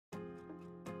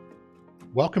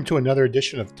Welcome to another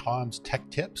edition of Tom's Tech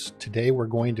Tips. Today we're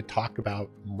going to talk about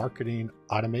marketing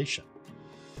automation.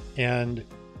 And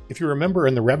if you remember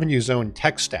in the Revenue Zone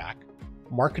tech stack,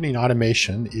 marketing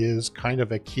automation is kind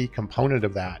of a key component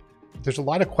of that. There's a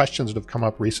lot of questions that have come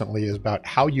up recently about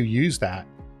how you use that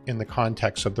in the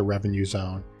context of the Revenue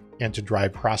Zone and to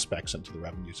drive prospects into the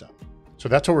Revenue Zone. So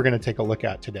that's what we're going to take a look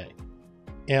at today.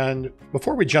 And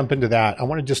before we jump into that, I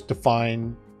want to just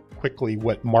define quickly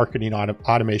what marketing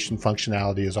automation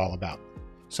functionality is all about.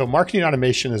 So marketing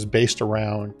automation is based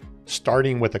around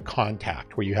starting with a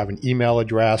contact where you have an email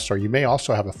address, or you may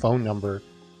also have a phone number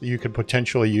that you could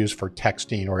potentially use for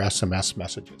texting or SMS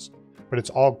messages. But it's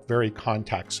all very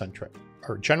contact centric.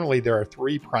 Or generally, there are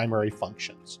three primary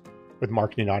functions with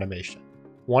marketing automation.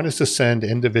 One is to send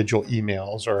individual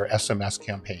emails or SMS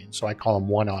campaigns. So I call them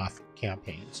one-off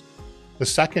campaigns. The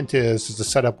second is to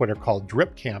set up what are called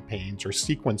drip campaigns or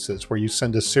sequences where you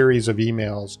send a series of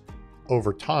emails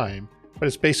over time, but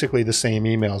it's basically the same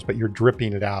emails, but you're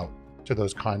dripping it out to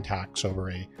those contacts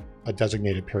over a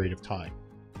designated period of time.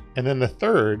 And then the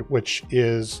third, which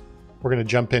is we're going to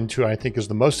jump into, I think is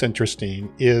the most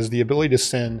interesting, is the ability to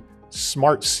send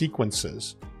smart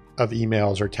sequences of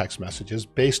emails or text messages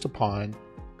based upon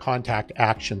contact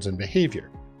actions and behavior.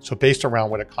 So based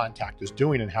around what a contact is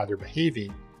doing and how they're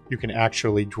behaving, you can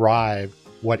actually drive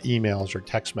what emails or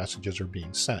text messages are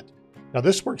being sent. Now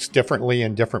this works differently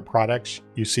in different products.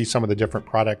 You see some of the different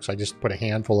products. I just put a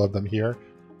handful of them here.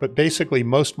 But basically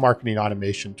most marketing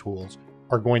automation tools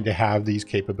are going to have these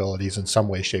capabilities in some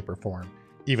way, shape, or form,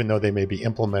 even though they may be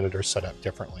implemented or set up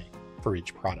differently for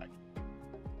each product.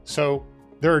 So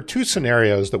there are two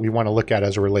scenarios that we want to look at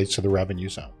as it relates to the Revenue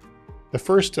Zone. The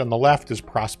first on the left is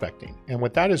prospecting. And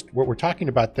what we're talking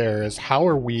about there is how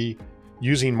are we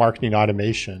using marketing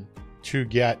automation to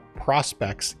get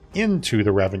prospects into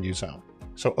the Revenue Zone.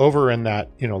 So over in that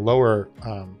lower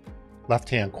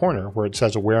left-hand corner where it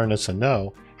says awareness and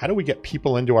know, how do we get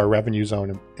people into our Revenue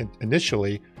Zone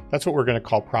initially? That's what we're going to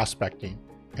call prospecting,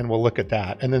 and we'll look at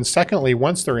that. And then secondly,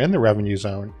 once they're in the Revenue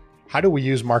Zone, how do we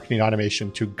use marketing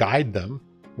automation to guide them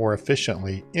more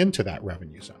efficiently into that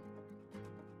Revenue Zone?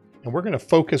 And we're going to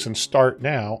focus and start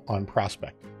now on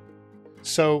prospecting.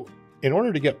 So in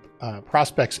order to get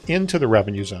prospects into the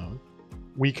Revenue Zone,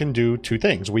 we can do two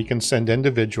things. We can send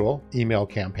individual email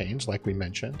campaigns, like we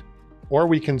mentioned, or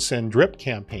we can send drip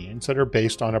campaigns that are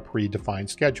based on a predefined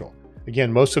schedule.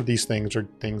 Again, most of these things are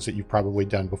things that you've probably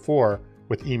done before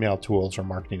with email tools or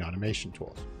marketing automation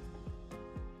tools.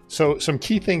 So some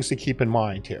key things to keep in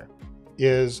mind here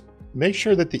is make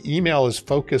sure that the email is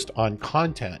focused on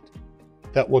content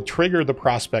that will trigger the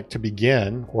prospect to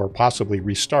begin or possibly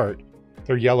restart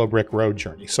their yellow brick road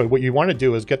journey. So what you want to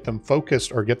do is get them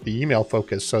focused or get the email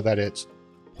focused so that it's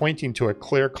pointing to a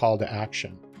clear call to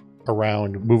action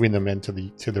around moving them into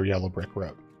the yellow brick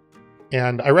road.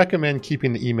 And I recommend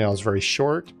keeping the emails very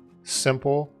short,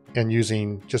 simple, and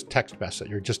using just text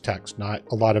message or just text, not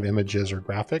a lot of images or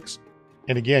graphics.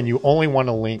 And again, you only want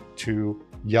to link to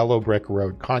yellow brick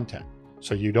road content.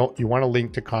 So you want to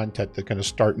link to content that's going to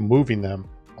start moving them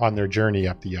on their journey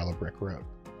up the yellow brick road.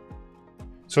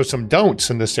 So some don'ts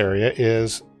in this area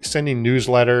is sending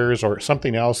newsletters or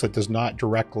something else that does not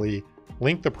directly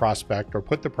link the prospect or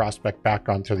put the prospect back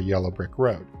onto the yellow brick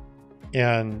road.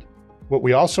 And what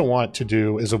we also want to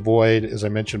do is avoid, as I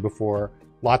mentioned before,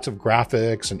 lots of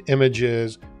graphics and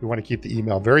images. We want to keep the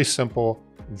email very simple,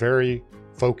 very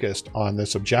focused on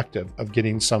this objective of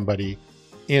getting somebody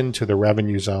into the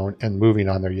Revenue Zone and moving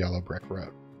on their yellow brick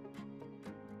road.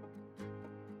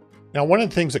 Now, one of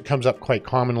the things that comes up quite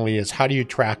commonly is how do you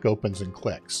track opens and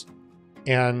clicks?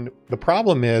 And the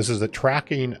problem is that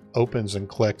tracking opens and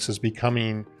clicks is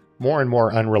becoming more and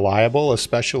more unreliable,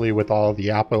 especially with all the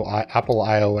Apple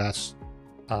iOS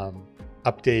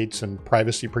updates and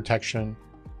privacy protection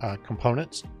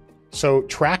components. So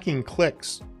tracking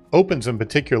clicks, opens in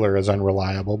particular, is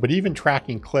unreliable, but even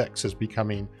tracking clicks is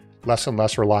becoming less and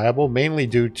less reliable, mainly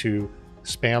due to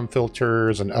spam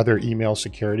filters and other email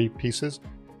security pieces.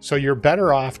 So you're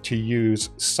better off to use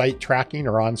site tracking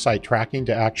or on-site tracking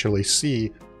to actually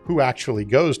see who actually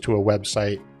goes to a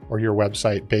website or your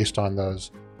website based on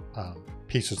those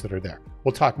pieces that are there.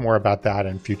 We'll talk more about that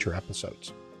in future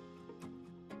episodes.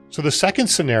 So the second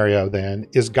scenario then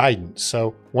is guidance.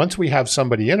 So once we have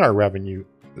somebody in our Revenue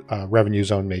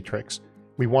Zone matrix,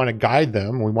 we want to guide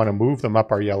them, we want to move them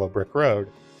up our yellow brick road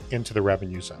into the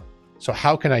Revenue Zone. So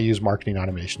how can I use marketing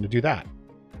automation to do that?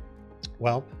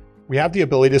 Well, we have the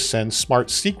ability to send smart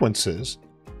sequences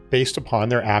based upon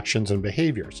their actions and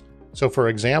behaviors. So for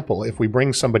example, if we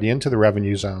bring somebody into the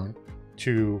Revenue Zone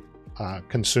to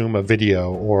consume a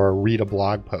video or read a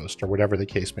blog post or whatever the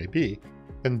case may be,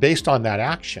 then based on that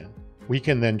action, we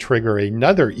can then trigger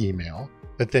another email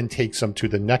that then takes them to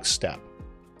the next step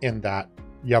in that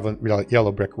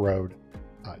yellow brick road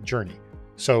journey.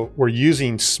 So we're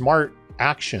using smart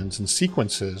actions and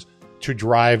sequences to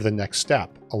drive the next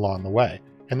step along the way.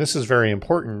 And this is very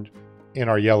important in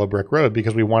our yellow brick road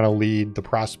because we want to lead the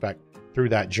prospect through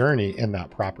that journey in that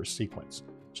proper sequence.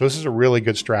 So this is a really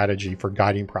good strategy for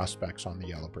guiding prospects on the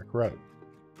yellow brick road.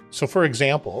 So for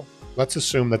example, let's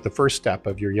assume that the first step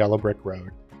of your yellow brick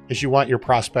road is you want your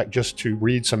prospect just to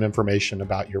read some information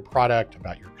about your product,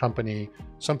 about your company,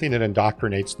 something that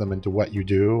indoctrinates them into what you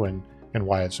do and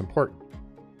why it's important.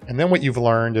 And then what you've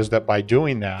learned is that by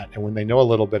doing that, and when they know a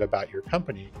little bit about your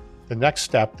company, the next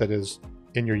step that is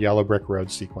in your yellow brick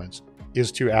road sequence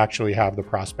is to actually have the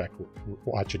prospect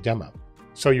watch a demo.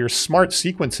 So your smart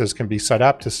sequences can be set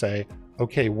up to say,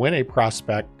 okay, when a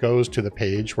prospect goes to the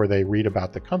page where they read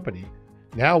about the company,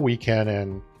 now we can,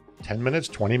 in 10 minutes,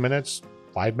 20 minutes,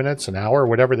 5 minutes, an hour,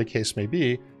 whatever the case may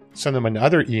be, send them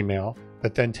another email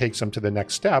that then takes them to the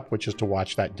next step, which is to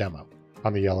watch that demo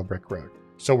on the yellow brick road.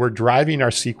 So we're driving our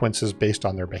sequences based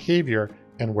on their behavior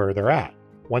and where they're at.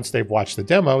 Once they've watched the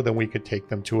demo, then we could take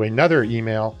them to another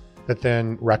email that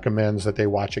then recommends that they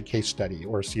watch a case study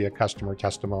or see a customer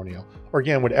testimonial, or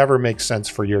again, whatever makes sense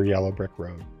for your yellow brick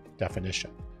road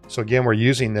definition. So again, we're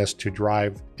using this to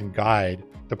drive and guide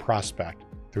the prospect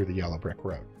through the yellow brick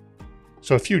road.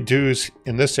 So a few do's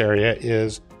in this area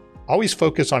is always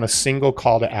focus on a single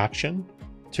call to action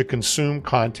to consume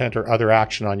content or other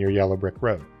action on your yellow brick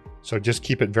road. So just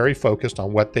keep it very focused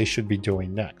on what they should be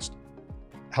doing next.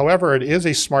 However, it is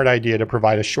a smart idea to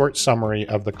provide a short summary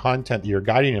of the content that you're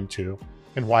guiding them to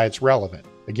and why it's relevant.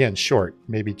 Again, short,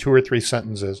 maybe 2 or 3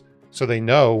 sentences, so they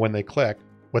know when they click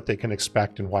what they can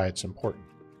expect and why it's important.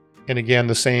 And again,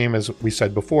 the same as we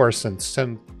said before, send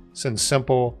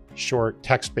simple, short,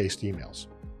 text-based emails.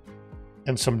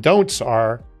 And some don'ts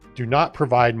are, do not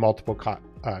provide multiple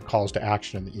calls to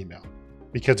action in the email.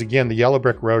 Because again, the yellow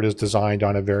brick road is designed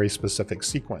on a very specific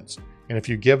sequence. And if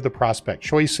you give the prospect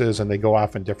choices and they go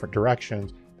off in different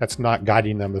directions, that's not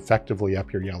guiding them effectively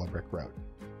up your yellow brick road.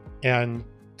 And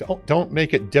don't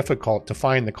make it difficult to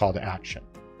find the call to action.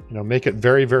 Make it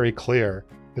very, very clear.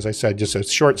 As I said, just a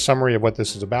short summary of what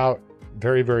this is about,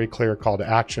 very, very clear call to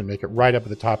action. Make it right up at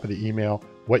the top of the email,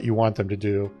 what you want them to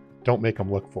do. Don't make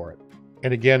them look for it.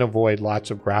 And again, avoid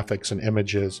lots of graphics and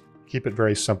images. Keep it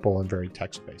very simple and very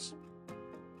text-based.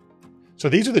 So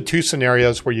these are the 2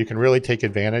 scenarios where you can really take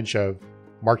advantage of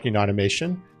marketing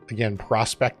automation. Again,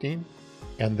 prospecting,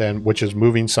 and then which is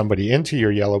moving somebody into your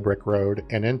yellow brick road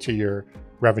and into your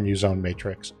revenue zone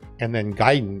matrix, and then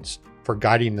guidance for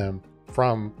guiding them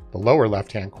from the lower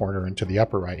left-hand corner into the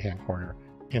upper right-hand corner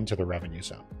into the revenue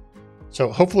zone.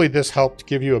 So hopefully this helped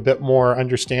give you a bit more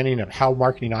understanding of how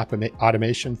marketing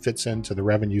automation fits into the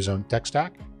revenue zone tech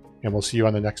stack, and we'll see you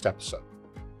on the next episode.